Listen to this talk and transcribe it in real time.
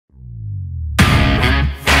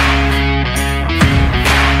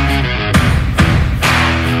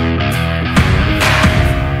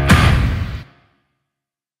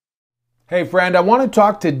Hey friend, I want to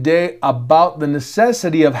talk today about the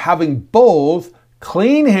necessity of having both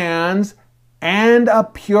clean hands and a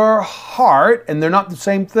pure heart, and they're not the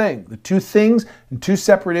same thing. The two things and two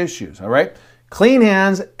separate issues, all right? Clean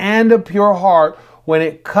hands and a pure heart when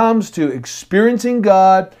it comes to experiencing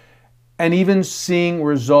God and even seeing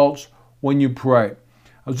results when you pray.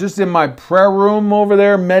 I was just in my prayer room over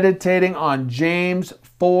there meditating on James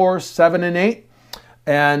 4, 7, and 8.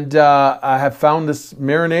 And I have found this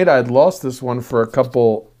marinade. I had lost this one for a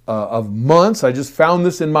couple of months. I just found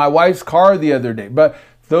this in my wife's car the other day. But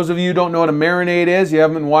for those of you who don't know what a marinade is, you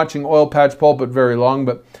haven't been watching Oilpatch Pulpit very long,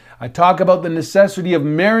 but I talk about the necessity of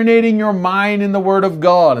marinating your mind in the Word of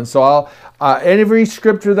God. And so every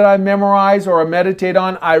scripture that I memorize or I meditate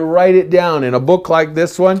on, I write it down in a book like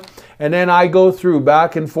this one. And then I go through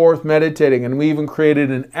back and forth meditating. And we even created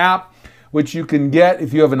an app which you can get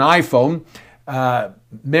if you have an iPhone.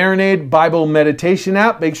 Marinade Bible Meditation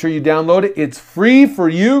app. Make sure you download it. It's free for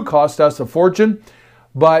you. Cost us a fortune.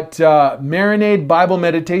 But Marinade Bible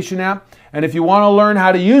Meditation app. And if you want to learn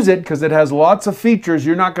how to use it, because it has lots of features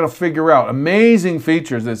you're not going to figure out. Amazing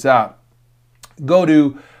features, this app. Go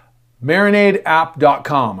to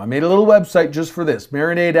marinadeapp.com. I made a little website just for this.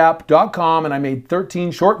 marinadeapp.com, and I made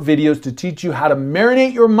 13 short videos to teach you how to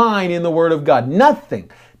marinate your mind in the Word of God. Nothing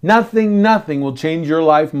will change your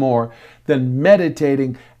life more than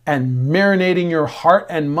meditating and marinating your heart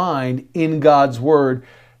and mind in God's Word.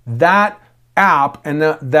 That app and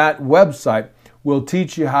that website will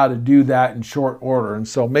teach you how to do that in short order. And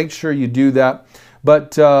so make sure you do that.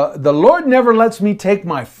 But the Lord never lets me take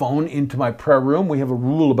my phone into my prayer room. We have a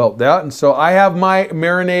rule about that. And so I have my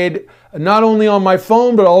marinade not only on my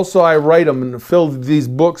phone, but also I write them and fill these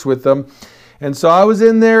books with them. And so I was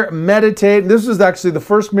in there meditating. This was actually the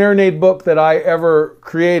first marinade book that I ever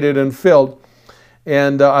created and filled.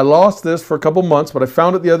 And I lost this for a couple months, but I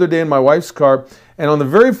found it the other day in my wife's car. And on the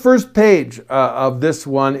very first page of this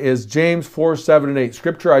one is James 4, 7, and 8.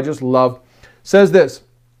 Scripture I just love. Says this: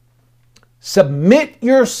 submit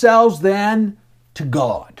yourselves then to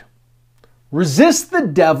God. Resist the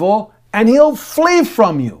devil and he'll flee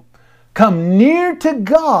from you. Come near to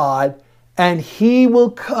God and he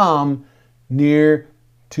will come near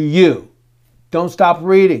to you. Don't stop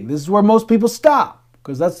reading. This is where most people stop,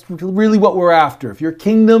 because that's really what we're after. If you're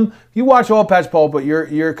kingdom, if you watch Oilpatch Pulpit,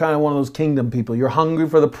 you're kind of one of those kingdom people. You're hungry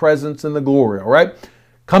for the presence and the glory, all right?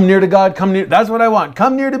 Come near to God, come near. That's what I want.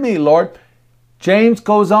 Come near to me, Lord. James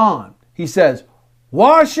goes on. He says,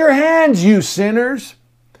 wash your hands, you sinners,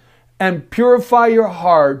 and purify your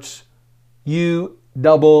hearts, you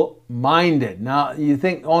double-minded. Now, you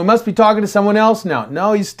think, oh, he must be talking to someone else now.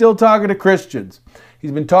 No, he's still talking to Christians.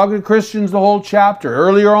 He's been talking to Christians the whole chapter.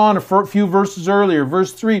 Earlier on, a few verses earlier,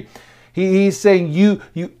 verse 3, he's saying, you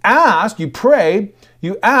ask, you pray,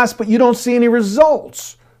 you ask, but you don't see any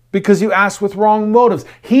results because you ask with wrong motives.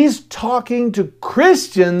 He's talking to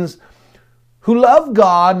Christians who love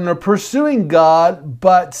God and are pursuing God,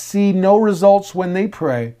 but see no results when they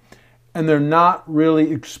pray. And they're not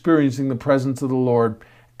really experiencing the presence of the Lord.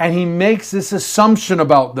 And he makes this assumption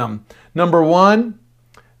about them. Number one,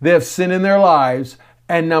 they have sin in their lives.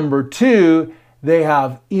 And number two, they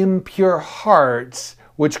have impure hearts,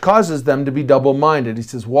 which causes them to be double-minded. He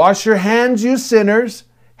says, wash your hands, you sinners.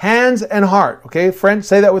 Hands and heart. Okay, friends,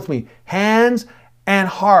 say that with me. Hands and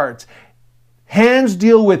hearts. Hands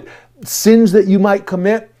deal with sins that you might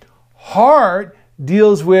commit. Heart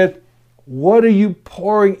deals with what are you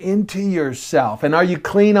pouring into yourself? And are you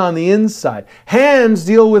clean on the inside? Hands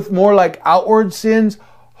deal with more like outward sins.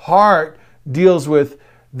 Heart deals with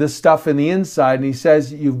the stuff in the inside. And he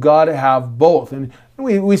says you've got to have both. And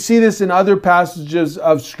we see this in other passages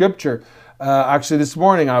of Scripture. Actually, this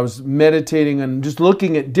morning I was meditating and just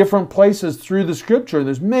looking at different places through the Scripture.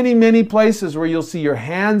 There's many, many places where you'll see your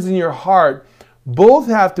hands and your heart both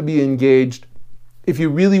have to be engaged if you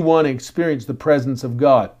really want to experience the presence of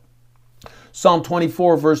God. Psalm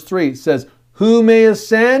 24 verse 3 says, who may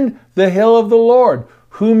ascend the hill of the Lord?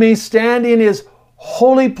 Who may stand in his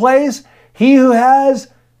holy place? He who has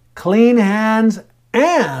clean hands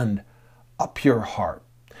and a pure heart.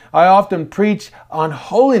 I often preach on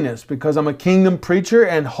holiness because I'm a kingdom preacher,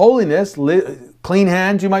 and holiness, clean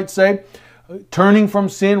hands you might say, turning from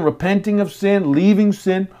sin, repenting of sin, leaving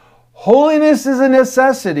sin. Holiness is a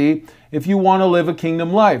necessity if you want to live a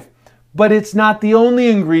kingdom life. But it's not the only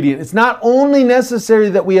ingredient. It's not only necessary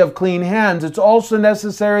that we have clean hands, it's also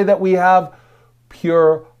necessary that we have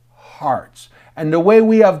pure hearts. And the way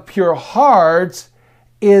we have pure hearts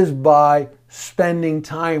is by spending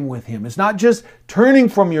time with Him. It's not just turning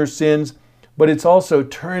from your sins, but it's also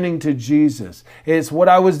turning to Jesus. It's what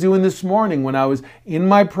I was doing this morning when I was in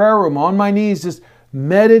my prayer room, on my knees, just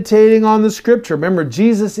meditating on the scripture. Remember,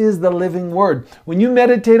 Jesus is the living word. When you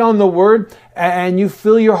meditate on the word and you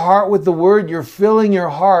fill your heart with the word, you're filling your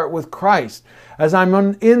heart with Christ. As I'm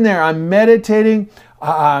in there, I'm meditating,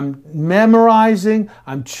 I'm memorizing,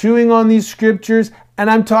 I'm chewing on these scriptures,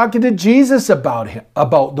 and I'm talking to Jesus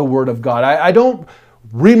about the word of God. I don't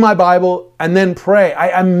read my Bible and then pray.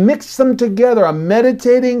 I mix them together. I'm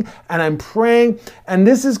meditating and I'm praying. And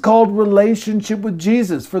this is called relationship with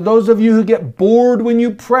Jesus. For those of you who get bored when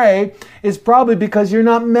you pray, it's probably because you're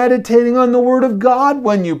not meditating on the Word of God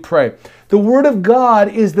when you pray. The Word of God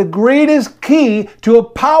is the greatest key to a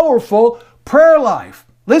powerful prayer life.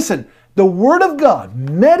 Listen, the Word of God,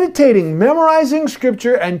 meditating, memorizing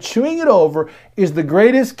Scripture, and chewing it over is the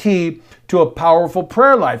greatest key to a powerful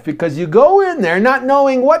prayer life, because you go in there not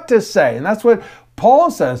knowing what to say. And that's what Paul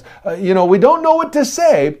says. We don't know what to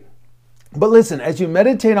say. But listen, as you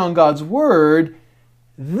meditate on God's Word,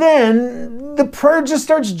 then the prayer just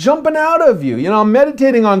starts jumping out of you. I'm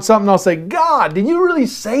meditating on something, I'll say, God, did you really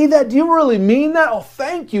say that? Do you really mean that? Oh,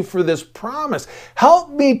 thank you for this promise. Help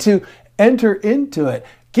me to enter into it.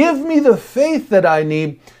 Give me the faith that I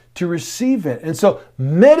need to receive it. And so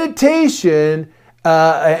meditation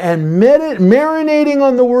and marinating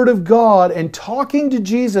on the Word of God and talking to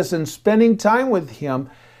Jesus and spending time with Him,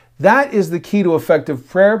 that is the key to effective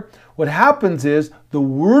prayer. What happens is the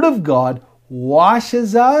Word of God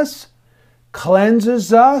washes us,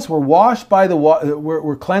 cleanses us.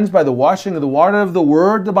 We're cleansed by the washing of the water of the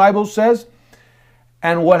Word, the Bible says.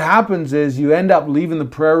 And what happens is you end up leaving the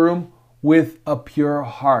prayer room with a pure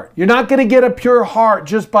heart. You're not going to get a pure heart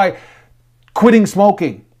just by quitting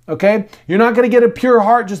smoking, okay? You're not going to get a pure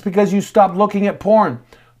heart just because you stopped looking at porn.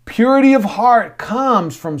 Purity of heart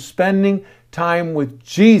comes from spending time with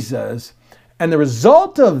Jesus. And the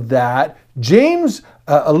result of that, James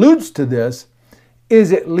alludes to this,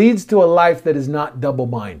 is it leads to a life that is not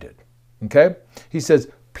double-minded, okay? He says,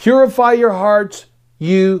 purify your hearts,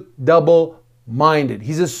 you double-minded.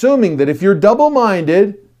 He's assuming that if you're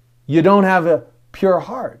double-minded, you don't have a pure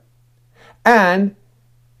heart. And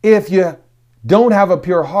if you don't have a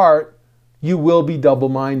pure heart, you will be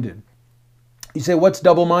double-minded. You say, what's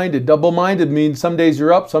double-minded? Double-minded means some days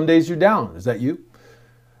you're up, some days you're down. Is that you?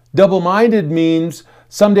 Double-minded means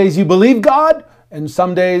some days you believe God and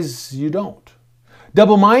some days you don't.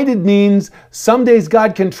 Double-minded means some days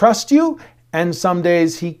God can trust you and some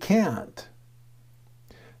days He can't.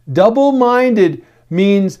 Double-minded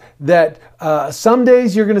means that some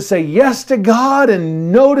days you're going to say yes to God and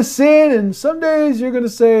no to sin, and some days you're going to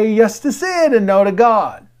say yes to sin and no to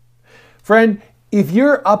God. Friend, if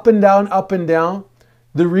you're up and down,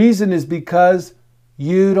 the reason is because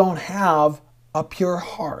you don't have a pure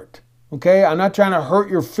heart. Okay? I'm not trying to hurt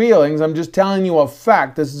your feelings. I'm just telling you a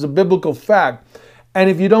fact. This is a biblical fact. And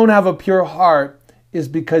if you don't have a pure heart, it's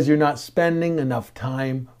because you're not spending enough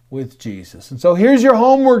time with Jesus. And so here's your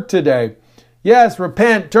homework today. Yes,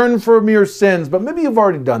 repent, turn from your sins, but maybe you've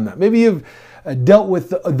already done that. Maybe you've dealt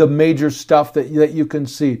with the major stuff that you can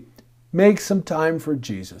see. Make some time for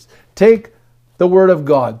Jesus. Take the Word of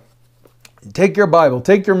God. Take your Bible,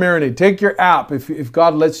 take your marinade, take your app. If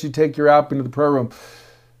God lets you take your app into the prayer room.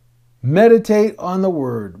 Meditate on the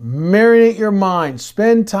Word. Marinate your mind.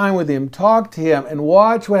 Spend time with Him. Talk to Him and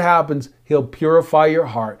watch what happens. He'll purify your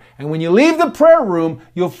heart. And when you leave the prayer room,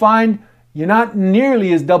 you'll find you're not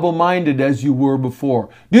nearly as double-minded as you were before.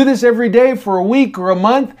 Do this every day for a week or a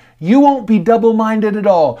month. You won't be double-minded at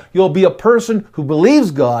all. You'll be a person who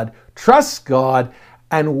believes God, trusts God,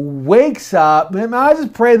 and wakes up. I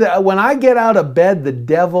just pray that when I get out of bed, the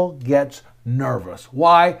devil gets nervous.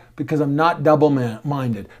 Why? Because I'm not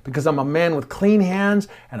double-minded. Because I'm a man with clean hands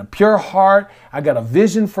and a pure heart. I got a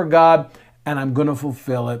vision for God, and I'm going to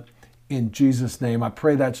fulfill it in Jesus' name. I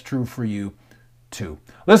pray that's true for you too.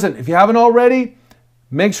 Listen, if you haven't already,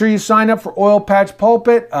 make sure you sign up for Oilpatch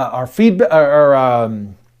Pulpit, our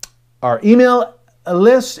email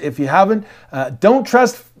list. If you haven't, don't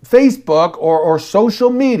trust Facebook or social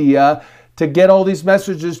media to get all these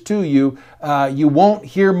messages to you. You won't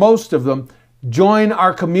hear most of them. Join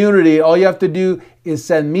our community. All you have to do is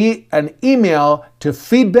send me an email to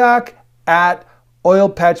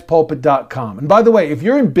feedback@oilpatchpulpit.com. And by the way, if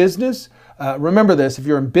you're in business, remember this, if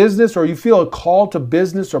you're in business or you feel a call to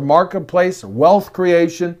business or marketplace or wealth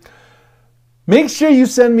creation, make sure you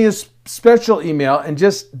send me a special email and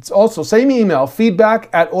just also same email,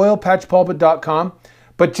 feedback@oilpatchpulpit.com.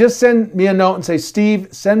 But just send me a note and say, Steve,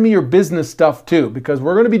 send me your business stuff too, because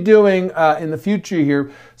we're going to be doing in the future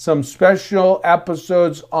here some special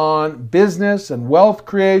episodes on business and wealth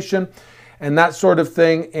creation. and that sort of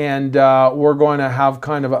thing. And we're going to have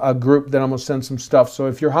kind of a group that I'm going to send some stuff. So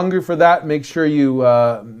if you're hungry for that, make sure you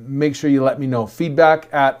let me know. Feedback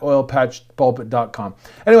at oilpatchpulpit.com.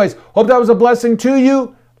 Anyways, hope that was a blessing to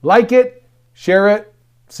you. Like it, share it.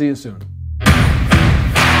 See you soon.